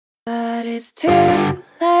But it's too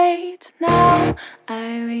late now.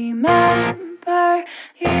 I remember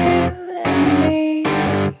you and me,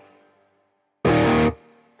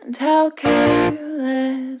 and how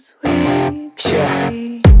careless we could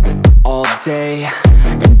be. All day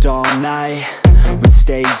and all night, we'd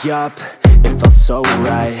stay up, it felt so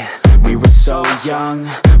right. We were so young,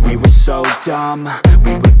 we were so dumb.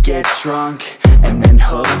 We would get drunk and then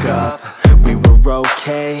hook up. We were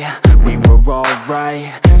okay, we were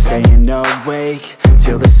alright, staying awake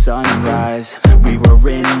till the sunrise. We were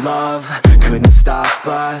in love, couldn't stop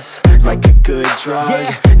us, like a good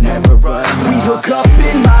drug, never enough. We'd hook up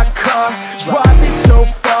in my car, driving so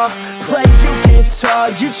far, play your guitar,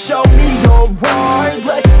 you'd show me your art,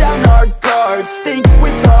 let down our guards, think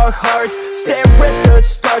with our hearts, stare at the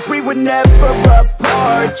stars. We were never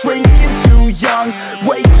apart, drinking too young,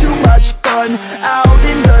 way too much fun, out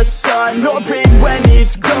in the sun, orbit when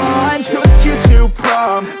it's gone. Took you to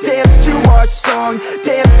prom, dance to our song,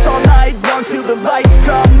 dance all night long till the lights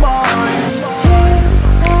come on.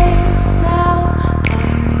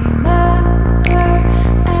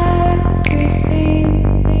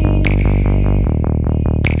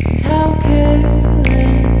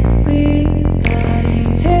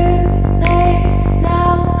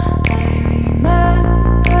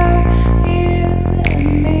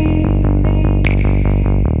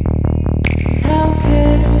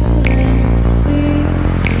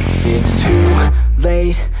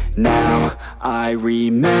 Now I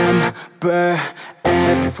remember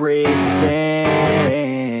everything,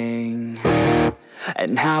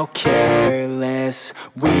 and how careless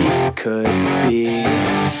we could be,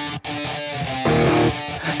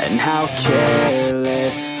 and how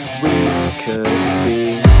careless we could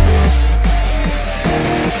be,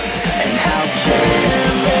 and how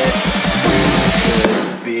careless we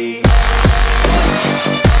could be.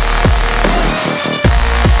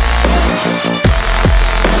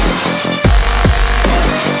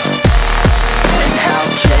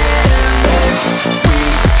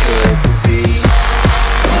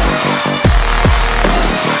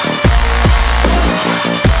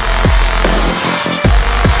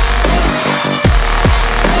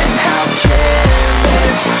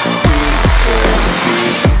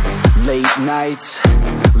 Nights,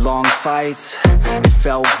 long fights, it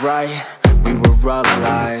felt right, we were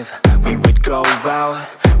alive. We would go out,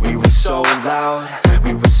 we were so loud,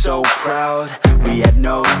 we were so proud, we had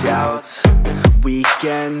no doubts.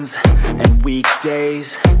 Weekends and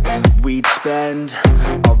weekdays, we'd spend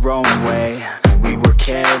our own way. We were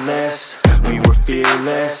careless, we were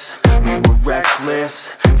fearless, we were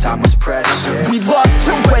reckless, time was precious. We loved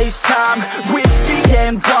to waste time, whiskey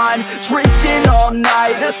and wine, drinking all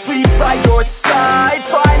night, asleep by your side.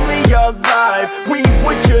 Finally alive, we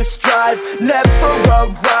would just drive, never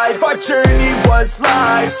arrive. Our journey was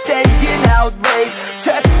live, staying out late,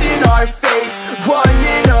 testing our fate,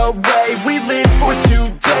 running away. We live for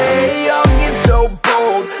today, young and so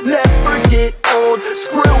bold, never get old.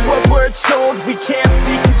 Screw what we're told, we can't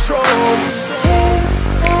be controlled. It's too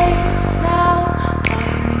late now.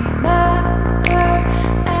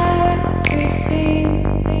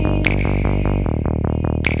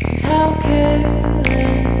 How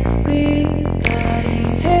careless we got.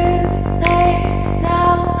 It's too late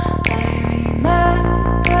now. I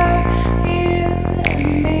remember you and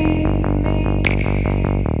me,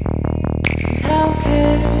 and how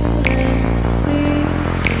careless we.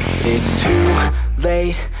 It's too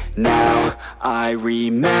late now. I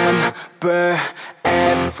remember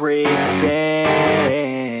everything,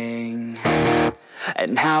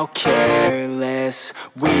 and how careless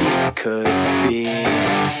we could be,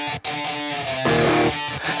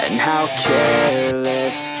 and how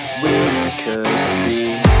careless we could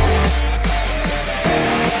be,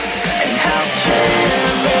 and how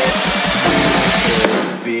careless we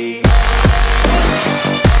could be.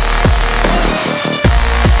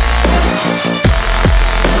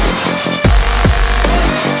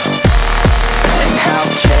 And how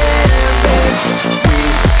careless we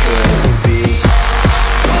could be.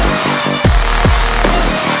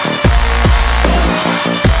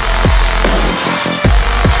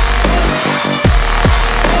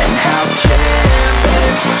 And how careless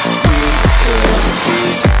we could be.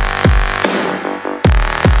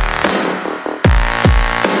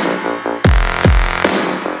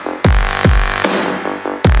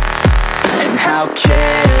 And how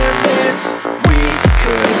careless we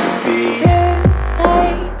could be. It's too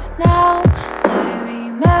late now. I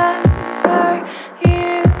remember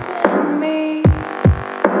you and me,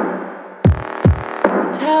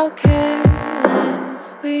 and how careless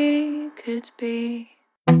we could be.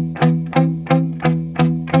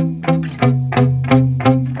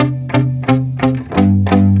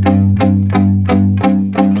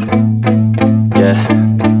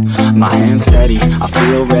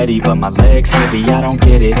 music's heavy, I don't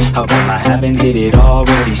get it. How come I haven't hit it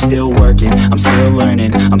already? Still working, I'm still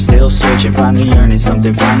learning, I'm still searching, finally earning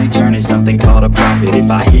something, finally turning something called a profit. If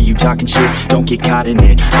I hear you talking shit, don't get caught in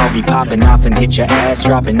it. I'll be popping off and hit your ass,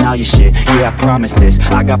 dropping all your shit. Yeah, I promise this,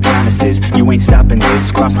 I got promises, you ain't stopping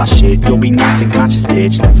this. Cross my shit, you'll be knocked unconscious,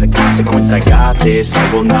 bitch. That's the consequence, I got this,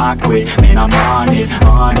 I will not quit. Man, I'm on it,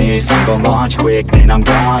 honest, I'm gon' launch quick, then I'm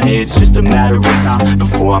gone. It's just a matter of time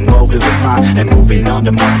before I'm over the line and moving on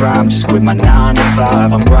to my prime. Just quit my 9 to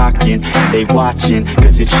 5, I'm rocking, and they watching,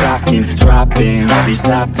 cause it's shocking. Dropping all these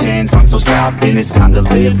top 10 songs, no stopping. It's time to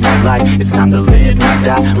live my life, it's time to live, not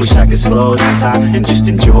die. Wish I could slow down time and just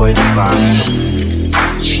enjoy the vibe.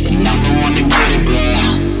 And I'm the one to get it, bro.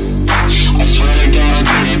 I swear to God I'll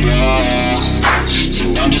get it, bro.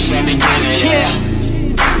 So don't just let me get it.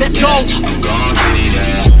 Yeah, let's go. I'm gonna get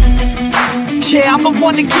it, yeah, I'm the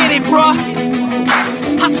one to get it, bro.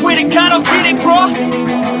 I swear to God I'll get it, bro.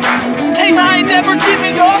 Hey, I ain't never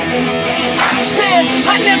giving up. Said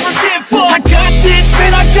I never give up. I got this,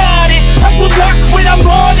 man, I got it. I will not quit, I'm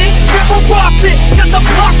on it. Never profit, got the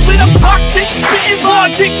block lit, I'm toxic. Spitting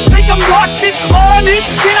logic, make them nauseous. Honest,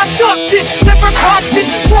 then I stuck this. Never cautious,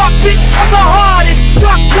 drop it. I'm the hardest.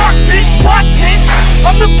 Dark, bitch, watch it.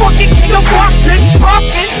 I'm the fucking king of rock, bitch.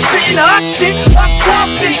 Poppin', spitting hot shit. I'm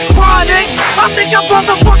poppin', chronic. I think I'm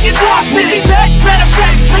motherfucking lost it. These acts, matter of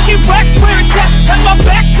fact, making racks where it's at. Got my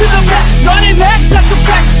back to the mat, running back, that's a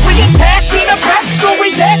fact. We attack in the back, so we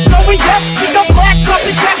act, no we act. Think I'm black,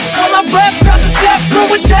 copy back, while I'm rap, got the step.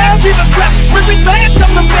 Throwing down, leave a crap, really glance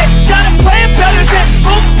on the man. Got a plan better than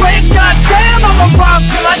most brands, goddamn. I'm a rhyme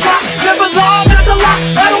till I die, never lie, that's a lie.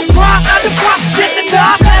 I don't try, I defy, yes and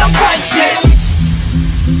nah, I don't fight, yeah.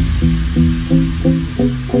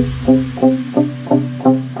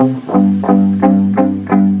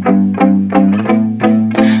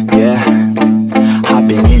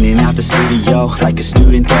 Like a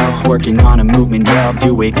student though, working on a movement, yeah, I'll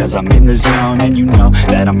do it cause I'm in the zone. And you know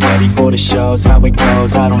that I'm ready for the shows. How it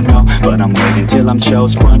goes, I don't know, but I'm waiting till I'm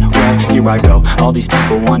chose. One way, here I go. All these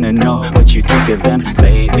people wanna know what you think of them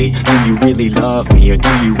lately. Do you really love me or do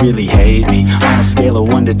you really hate me? On a scale of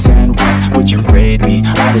 1 to 10, what would you grade me?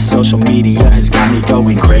 All this social media has got me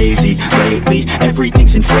going crazy lately.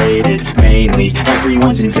 Everything's inflated, mainly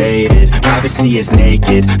everyone's invaded. Privacy is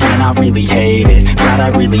naked, man, I really hate it. God, I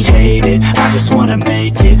really hate it. I just wanna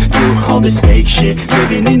make it through all this fake shit.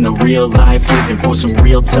 Living in the real life, living for some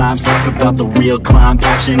real times. Talk about the real climb,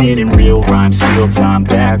 passionate in real rhymes. Steal time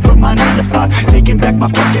back from my 9 to 5, taking back my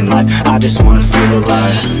fucking life. I just wanna feel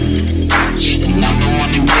alive. and I'm the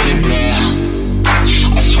one to get it, bro.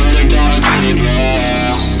 I swear to God I'll get it,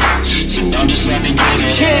 bro. So don't just let me get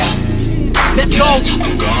it. Yeah, let's go. I'm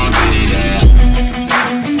gonna get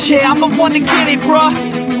it, yeah, I'm the one to get it, bro.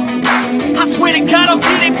 I swear to God I'll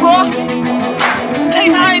get it, bro. Hey,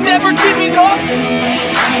 I ain't never giving up.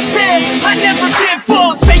 Said I never give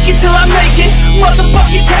up. Fake it till I make it.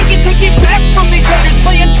 Motherfucking take it back from these haters.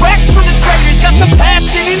 Playing tracks for the traitors. Got the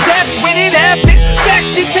passion in depth when it happens.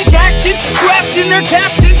 Factions take actions, drafting their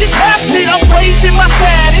captains. It's happening. I'm raising my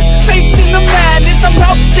status, facing the madness. I'm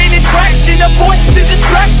out gaining traction, avoid the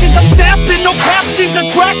distractions. I'm snapping, no captions,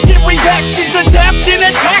 attracting reactions, adapting,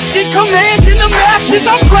 attacking, commanding the masses.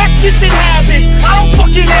 I'm practicing habits, I don't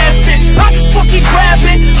fucking ask this, I just fucking grab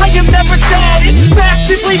it. I am never static,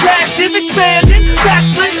 massively active, expanding,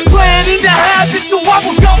 backslid, planning to have it. So I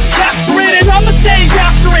will go capture it, and I'ma stay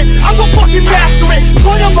after it. I'm gonna fucking master it,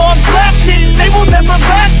 put them on blast it. They will never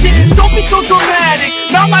last it, don't be so dramatic.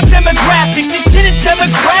 Not my demographic, this shit is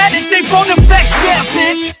democratic. They phone effects, yeah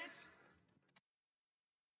bitch.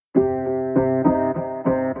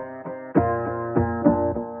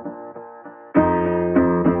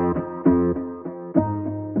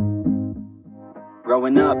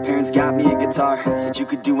 Growing up, parents got me a guitar. Said you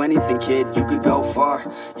could do anything, kid, you could go far.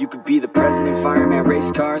 You could be the president, fireman,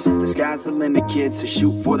 race cars. The sky's the limit, kid, so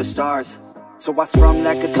shoot for the stars. So I strummed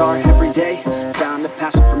that guitar every day. Found the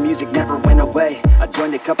passion for music never went away. I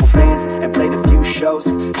joined a couple bands and played a few shows.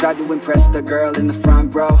 Tried to impress the girl in the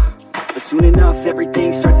front row. But soon enough,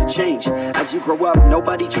 everything starts to change. As you grow up,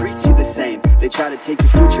 nobody treats you the same. They try to take your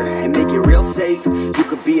future and make it real safe. You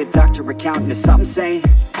could be a doctor, accountant, or something sane.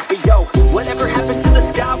 But yo, whatever happened to the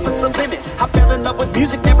sky was the limit. I fell in love with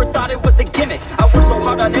music, never thought it was a gimmick. I worked so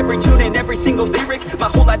hard on every tune and every single lyric. My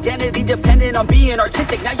whole identity depended on being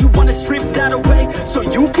artistic. Now you wanna strip that away, so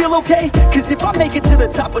you feel okay? Cause if I make it to the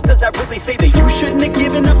top, what does that really say? That you shouldn't have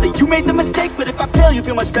given up, that you made the mistake? But if I fail, you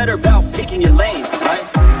feel much better about picking your lane, right?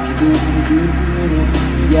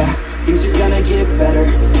 Yeah, things are gonna get better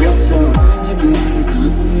real soon.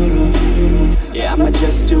 Yeah, I'ma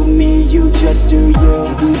just do me, you just do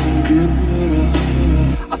you.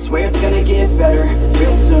 I swear it's gonna get better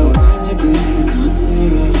real soon.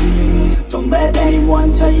 Don't let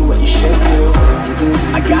anyone tell you what you should do.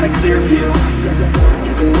 I got a clear view,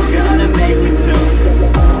 we're gonna make it soon.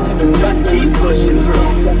 Just keep pushing through.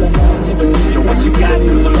 You're what you got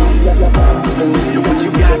to lose. You're what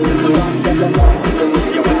you got to lose.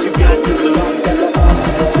 You're what you got to lose.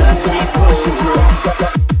 Just keep pushing through.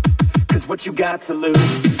 Cause what you got to lose,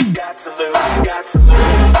 got to lose, got to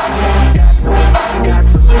lose, got to lose, got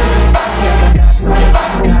to lose, got to lose,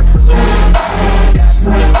 got to lose, got to lose,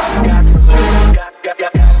 got to lose, got to lose, got to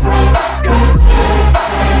lose, got to lose,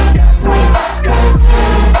 got to lose, got to lose,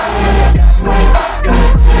 got to lose,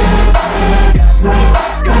 got to lose.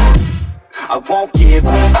 I won't give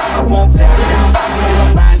up, I won't back down till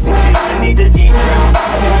I'm lying 6 feet beneath the deep ground. I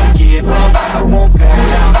won't give up, I won't back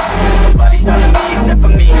down. Nobody's stopping me except for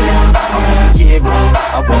me now. I won't give up,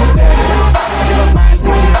 I won't back down till I'm lying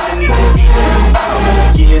 6 feet beneath the deep ground. I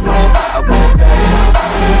won't give up, I won't back down.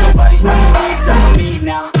 Nobody's stopping me except for me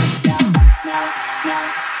now.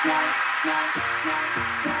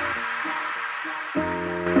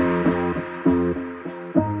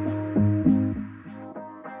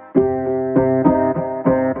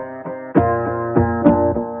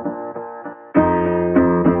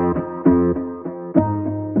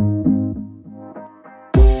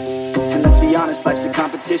 Life's a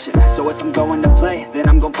competition, so if I'm going to play, then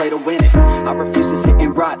I'm gonna play to win it. I refuse to sit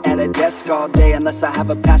and rot at a desk all day unless I have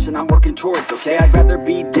a passion I'm working towards, okay? I'd rather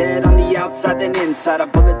be dead on the outside than inside. A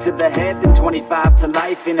bullet to the head than 25 to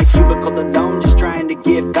life in a cubicle alone, just trying to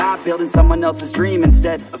get by, building someone else's dream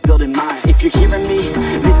instead of building mine. If you're hearing me,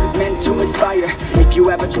 this is meant to inspire. If you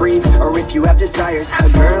have a dream, or if you have desires, a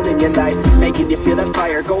girl in your life is making you feel that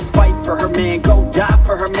fire. Go fight for her man, go die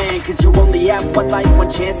for her man, cause you only have one life, one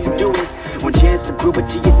chance to do it. One chance to prove it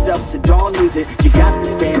to yourself, so don't lose it. You got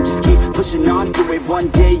this fam, just keep pushing on, do it. One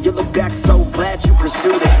day you'll look back so glad you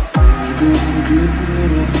pursued it.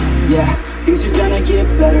 Yeah, things are gonna get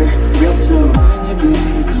better real soon.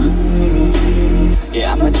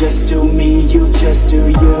 Yeah, I'ma just do me, you just do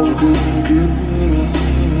you.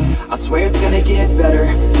 I swear it's gonna get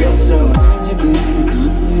better real soon.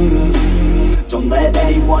 Don't let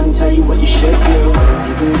anyone tell you what you should do.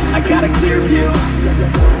 I got a clear view,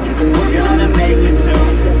 we're gonna make it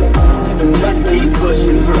soon. Just keep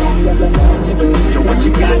pushing through. You're what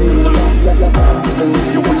you got to lose.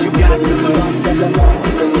 You're what you got to lose.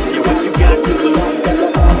 You're what you got to lose.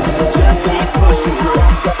 Just keep pushing through.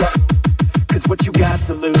 Cause what you got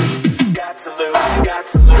to lose, got to lose, got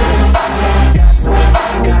to lose, got to lose,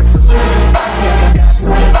 got to lose, got to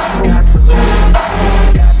lose, got to lose, got to lose,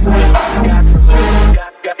 got to lose, got to lose, got to lose, got to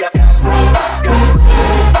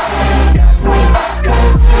lose, got to lose,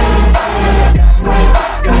 got to lose,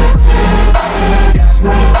 got to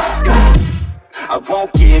lose. I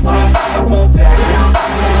won't give up, I won't back down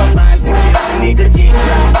till I'm lying 6 feet beneath the deep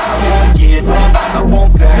ground. I won't give up, I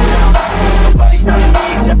won't back down. Nobody's stopping me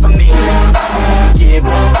except for me now. I won't give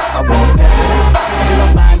up, I won't back down till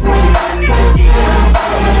I'm lying 6 feet beneath the deep ground. I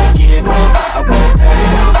won't give up, I won't back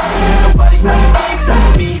down. Nobody's stopping me except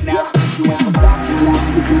for me now. You ain't about you now,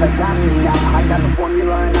 because I got you now. I got the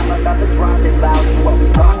formula and I'm about to drop it loud. So what we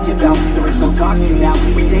talking about, there is no talking now.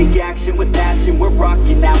 We take action with passion, we're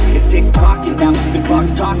rocking now. It's tick-tocking now, the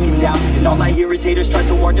clock's talking down. And all I hear is haters try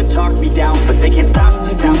so hard to talk me down, but they can't stop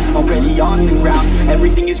the sound, already on the ground.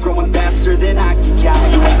 Everything is growing faster than I can count.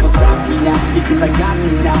 You ain't gon' stop me now, because I got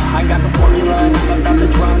this now. I got the formula and I'm about to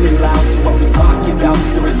drop it loud. So what we talking about,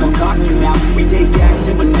 there is no talking now. We take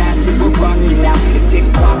action with passion, we're rocking now. It's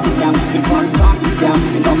tick-tocking now, the clock's talking down.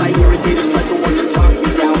 And all I hear is haters try so hard to talk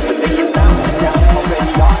me down, but they can't stop the sound,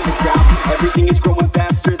 already on the ground. Everything is growing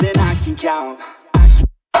faster than I can count.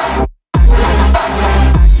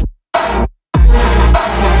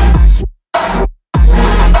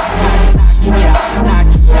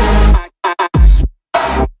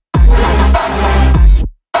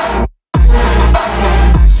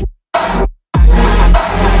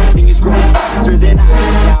 Everything is growing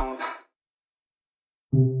faster than I can count.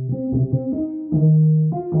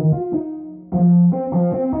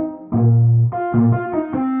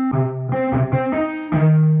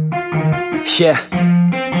 Yeah,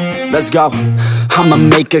 let's go. I'ma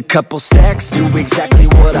make a couple stacks, do exactly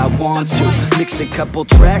what I want to. Mix a couple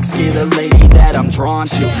tracks, get a lady that I'm drawn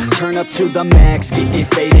to. Turn up to the max, get me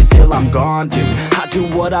faded till I'm gone, dude. I do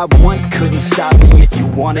what I want, couldn't stop me if you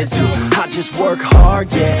wanted to. I just work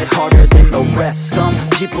hard, yeah, harder than the rest. Some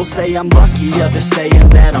people say I'm lucky, others saying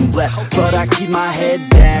that I'm blessed. But I keep my head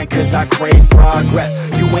down, cause I crave progress.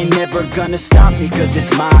 You ain't never gonna stop me, cause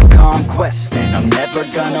it's my conquest. And I'm never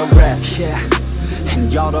gonna rest, yeah.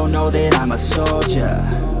 And y'all don't know that I'm a soldier.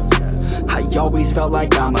 I always felt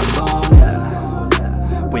like I'm alone,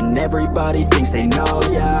 yeah. When everybody thinks they know,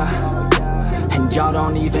 yeah. And y'all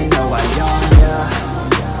don't even know I own,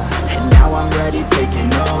 yeah. And now I'm ready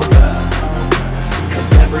taking over,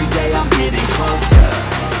 'cause every day I'm getting closer.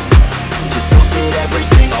 Just look at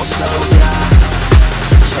everything I'll show ya.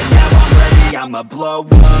 And now I'm ready, I'ma blow up.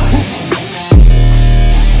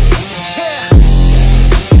 Yeah.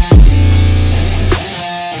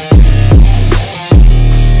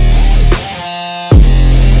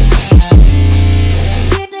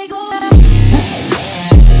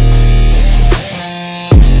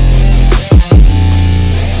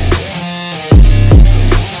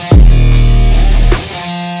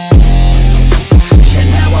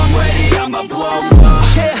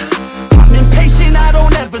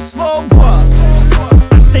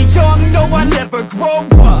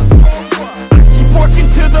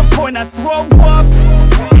 I throw up,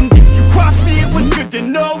 and if you cross me, it was good to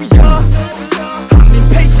know ya. I'm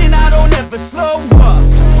impatient, I don't ever slow up.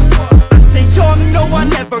 I stay young, no, I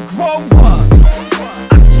never grow up.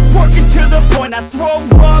 I keep working to the point I throw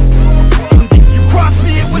up, and if you cross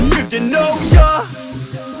me, it was good to know ya.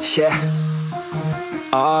 Yeah,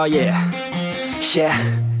 oh yeah, yeah.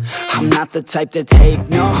 I'm not the type to take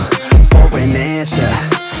no for an answer.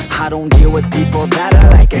 I don't deal with people that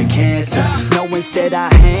are like a cancer. No, instead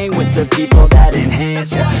I hang with the people that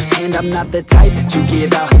enhance ya. And I'm not the type to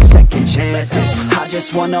give out second chances. I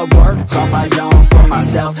just wanna work on my own for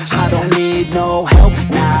myself. I don't need no help,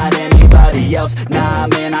 not anybody else. Nah,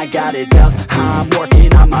 man, I got it dealt. I'm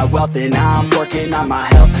working on my wealth and I'm working on my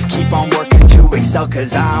health. Keep on working to excel,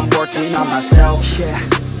 'cause I'm working on myself. Yeah,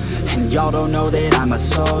 and y'all don't know that I'm a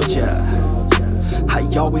soldier. I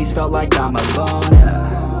always felt like I'm alone, yeah.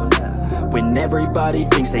 When everybody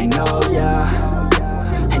thinks they know, yeah.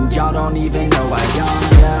 And y'all don't even know I own,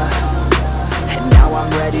 yeah. And now I'm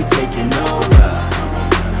ready taking over,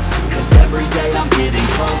 'cause every day I'm getting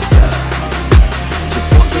closer. Just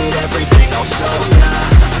look at everything I'll show ya.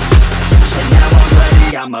 And now I'm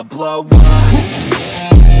ready, I'ma blow up.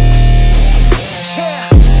 Yeah.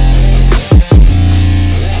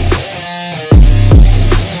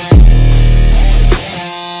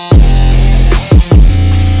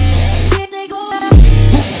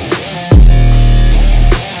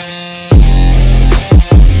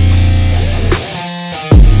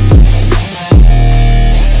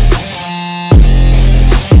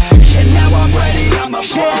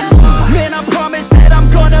 Man, I promise that I'm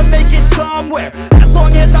gonna make it somewhere. As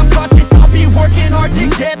long as I'm conscious, I'll be working hard to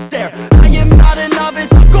get there. I am not a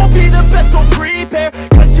novice, I'm gonna be the best, so prepare.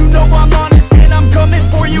 'Cause you know I'm honest and I'm coming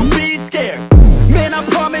for you, be scared. Man, I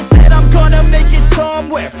promise that I'm gonna make it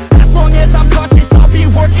somewhere. As long as I'm conscious, I'll be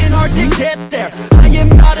working hard to get there. I am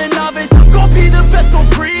not a novice, I'm gonna be the best, so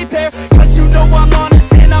prepare. 'Cause you know I'm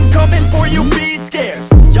honest and I'm coming for you, be scared.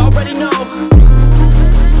 Y'all already know.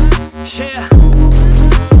 Yeah.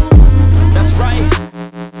 That's right,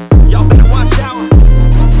 y'all better watch out.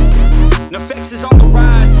 NFX is on the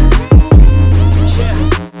rise. Yeah.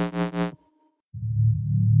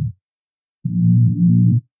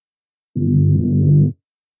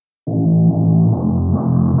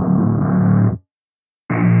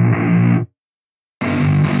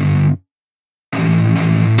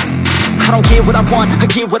 I don't get what I want, I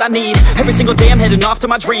get what I need. Every single day I'm heading off to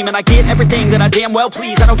my dream, and I get everything that I damn well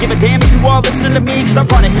please. I don't give a damn if you all listening to me, 'cause I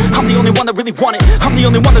run it. I'm the only one that really want it, I'm the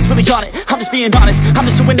only one that's really on it. I'm just being honest, I'm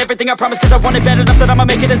just doing everything I promise, 'cause I want it bad enough that I'ma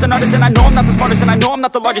make it as an artist. And I know I'm not the smartest, and I know I'm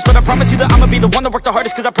not the largest, but I promise you that I'ma be the one that worked the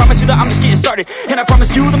hardest. 'Cause I promise you that I'm just getting started, and I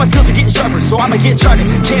promise you that my skills are getting sharper. So I'ma get charted,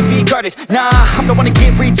 can't be guarded. Nah, I'm the one to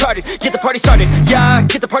get retarded. Get the party started, yeah,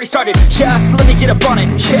 get the party started. Yeah, so let me get up on it,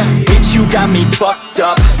 yeah. Bitch, you got me fucked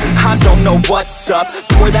up, I don't know what's up.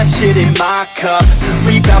 Pour that shit in my cup,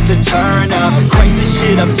 we bout to turn up. Crank this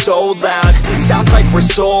shit up so loud, sounds like we're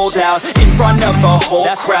sold out. In front of a whole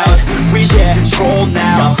crowd, we lose control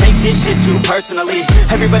now. Y'all take this shit too personally,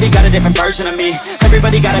 everybody got a different version of me.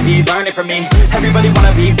 Everybody gotta be learning from me, everybody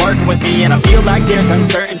wanna be working with me. And I feel like there's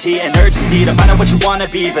uncertainty and urgency to find out what you wanna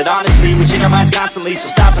be. But honestly, we change our minds constantly, so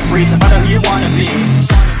stop and breathe and find out who you wanna be.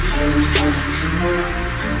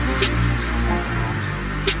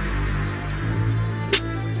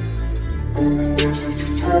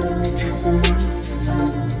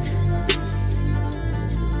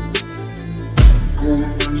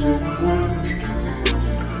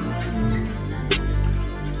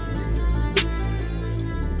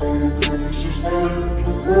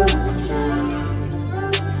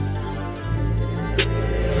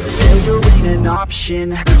 Failure ain't an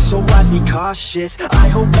option, so I'd be cautious. I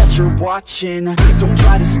hope that you're watching. Don't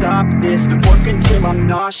try to stop this, work until I'm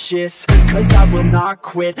nauseous. Cause I will not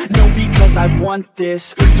quit, no, because I want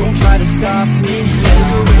this. Don't try to stop me,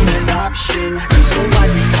 failure ain't an option, so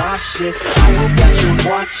I'd be cautious. I hope that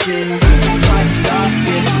you're watching. Don't try to stop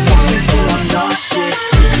this, work until I'm nauseous.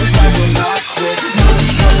 Cause I will not quit, no,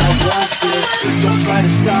 because I want this. Don't try to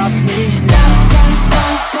stop me now.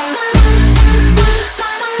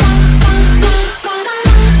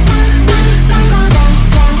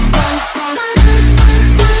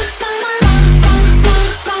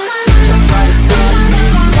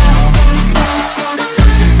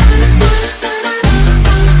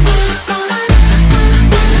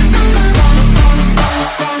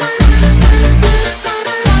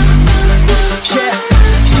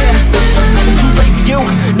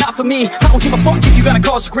 Me, I don't give a fuck if you got a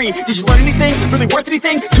college degree. Did you learn anything? Really worth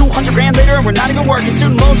anything? 200 grand later and we're not even working.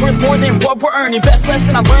 Student loans worth more than what we're earning. Best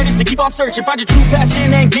lesson I learned is to keep on searching. Find your true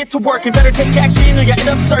passion and get to work. And better take action or you end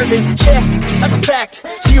up serving. Yeah, that's a fact.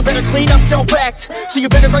 So you better clean up your act. So you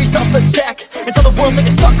better write yourself a sack and tell the world that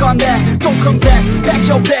you suck on that. Don't come back, pack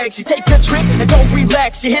your bags. You take a trip and don't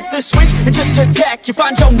relax. You hit the switch and just attack. You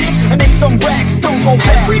find your niche and make some racks. Don't hold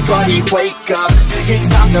back. Everybody wake up, it's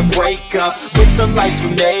time to break up with the life you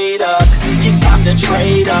made up. It's time to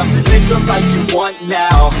trade up, live the life you want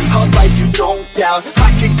now, a life you don't doubt.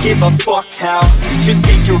 I could give a fuck how, just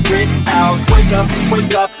get your grit out. Wake up,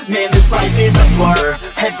 man, this life is a blur.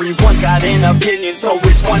 Everyone's got an opinion, so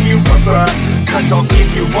which one you prefer? Cause I'll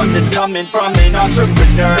give you one that's coming from an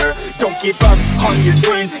entrepreneur. Don't give up on your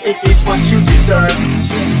dream if it's what you deserve.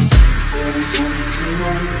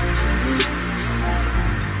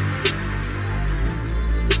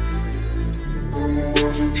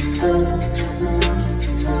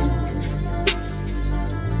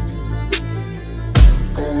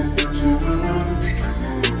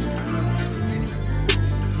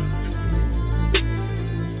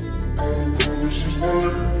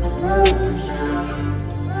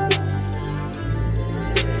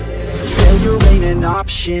 Failure ain't an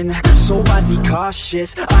option, so I'd be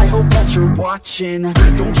cautious. I hope that you're watching.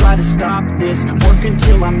 Don't try to stop this, work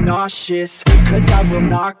until I'm nauseous. Cause I will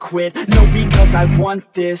not quit, no, because I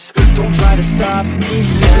want this. Don't try to stop me,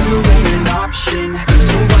 failure ain't an option,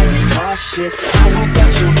 so I'd be cautious. I hope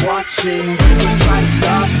that you're watching. Don't try to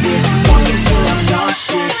stop this, work until I'm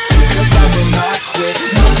nauseous. Cause I will not quit,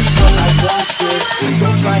 no, because I want this.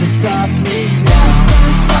 Don't try to stop me now.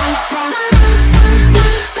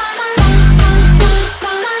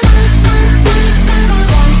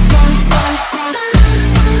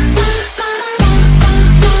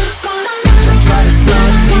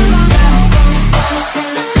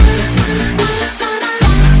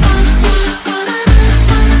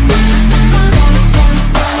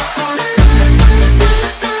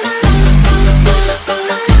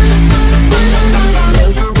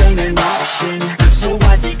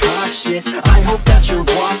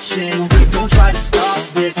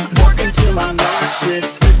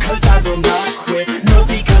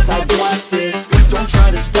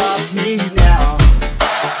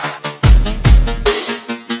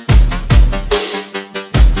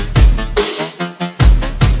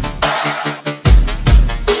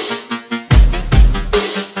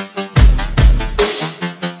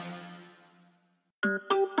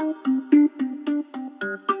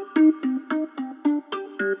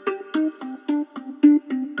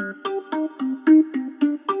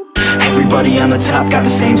 Everybody on the top got the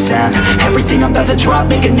same sound. Everything I'm about to drop,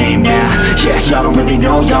 make a name now. Yeah, y'all don't really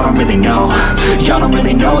know, y'all don't really know. Y'all don't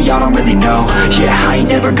really know, y'all don't really know. Yeah, I ain't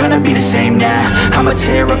never gonna be the same now. I'ma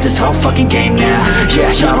tear up this whole fucking game now.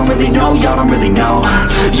 Yeah, y'all don't really know, y'all don't really know.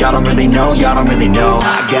 Y'all don't really know, y'all don't really know.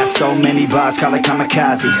 I got so many bars, call it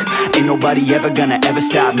kamikaze. Ain't nobody ever gonna ever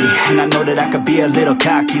stop me. And I know that I could be a little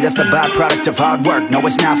cocky. That's the byproduct of hard work, no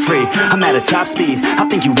it's not free. I'm at a top speed, I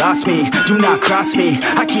think you lost me. Do not cross me,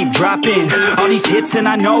 I keep dropping all these hits and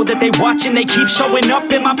I know that they watching. They keep showing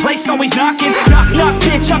up in my place, always knocking. Knock, knock,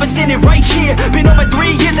 bitch, I've been standing right here. Been over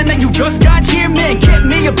 3 years and now you just got here. Man, get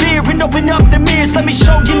me a beer and open up the mirrors. Let me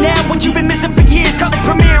show you now what you've been missing for years. Call it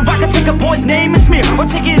premiere, I can take a boy's name and smear, or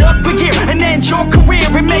take it up a gear and end your career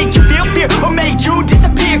and make you feel fear, or make you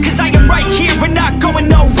disappear. Cause I am right here and not going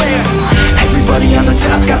nowhere. Everybody on the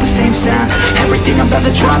top got the same sound. Everything I'm about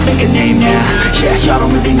to drop, make a name now. Yeah, y'all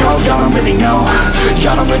don't really know, y'all don't really know.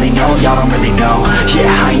 Y'all don't really know, y'all don't really know. Yeah,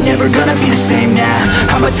 I ain't never gonna be the same now.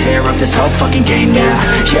 I'ma tear up this whole fucking game now.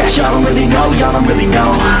 Yeah, y'all don't really know, y'all don't really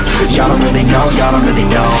know. Y'all don't really know, y'all don't really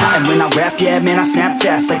know. And when I rap, yeah, man, I snap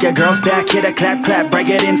fast. Like your girl's back, hit a clap, clap, break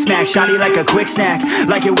it in, smack. Shotty like a quick snack,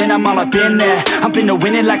 like it when I'm all up in there. I'm finna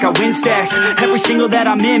win it like I win stacks. Every single that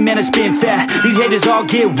I'm in, man, it's been fat. These haters all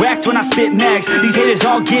get whacked when I spit mags. These haters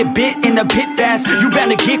all get bit in the pit fast. You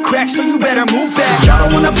better get cracked, so you better move back. Y'all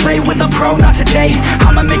don't wanna play with a pro, not today.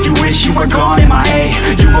 I'ma make you wish you were gone, MIA.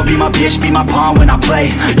 You gon' be my bitch, be my pawn when I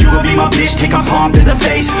play. You gon' be my bitch, take my palm to the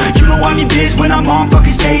face. You know I need biz when I'm on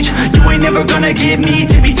fucking stage. You ain't never gonna get me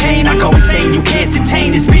to be tame. I go insane, you can't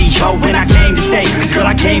detain this B.O. when I came to stay. Cause girl,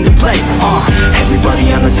 I came to play.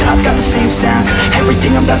 Everybody on the top got the same sound.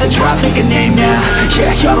 Everything I'm about to drop, make a name now.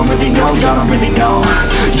 Yeah, y'all don't really know, y'all don't really know.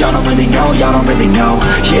 Y'all don't really know, y'all don't really know.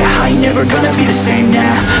 Yeah, I ain't never gonna be the same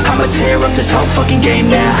now. I'ma tear up this whole fucking game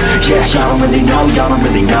now. Yeah, y'all don't really know, y'all don't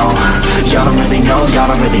really know. Y'all don't really know, y'all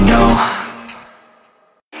don't really know.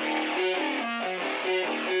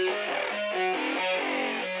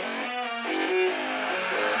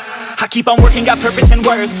 I keep on working, got purpose and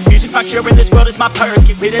worth. Music's my cure and this world is my purse.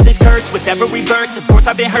 Get rid of this curse with every verse. Of course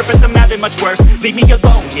I've been hurt but some have been much worse. Leave me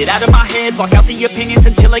alone, get out of my head. Block out the opinions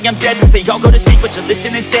until I am dead. They all go to sleep but you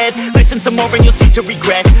listen instead. Listen some more and you'll cease to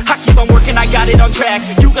regret. I keep on working, I got it on track.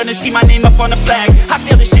 You gonna see my name up on the flag. I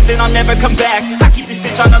sail this ship and I'll never come back. I keep this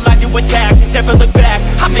bitch on the line to attack. Never look back,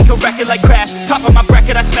 I make a record like Crash. Top of my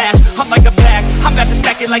bracket I smash, I'm like a pack. I'm about to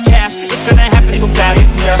stack it like cash. It's gonna happen so fast.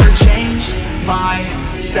 Never change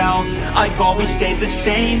myself, I've always stayed the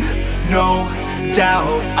same, no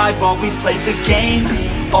doubt. I've always played the game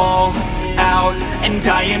all out, and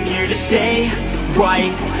I am here to stay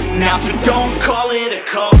right now. So don't call it a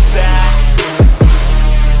comeback.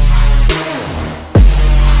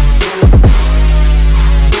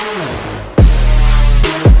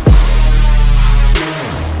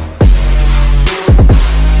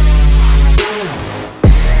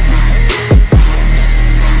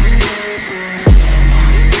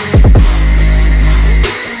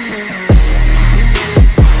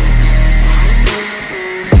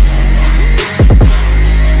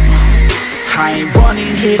 I ain't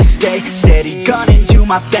running, here to stay. Steady gunning, do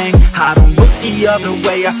my thing. I don't look the other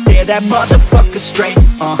way, I stare that motherfucker straight.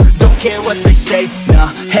 Don't care what they say,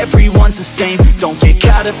 nah, everyone's the same. Don't get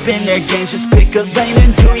caught up in their games, just pick a lane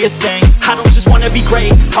and do your thing. I don't just wanna be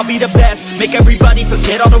great, I'll be the best. Make everybody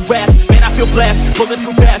forget all the rest. Man, I feel blessed,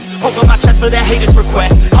 bulletproof vest over my chest for the haters'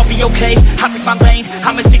 request. I'll be okay, I pick my lane.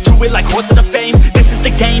 I'ma stick to it like horse of the fame. This is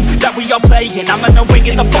the game that we all play, and I'ma know when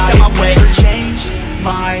get the fuck out my way. Change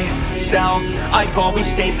myself, I've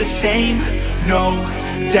always stayed the same, no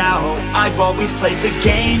doubt. I've always played the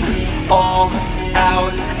game all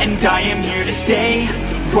out, and I am here to stay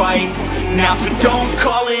right now. So don't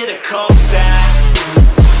call it a comeback.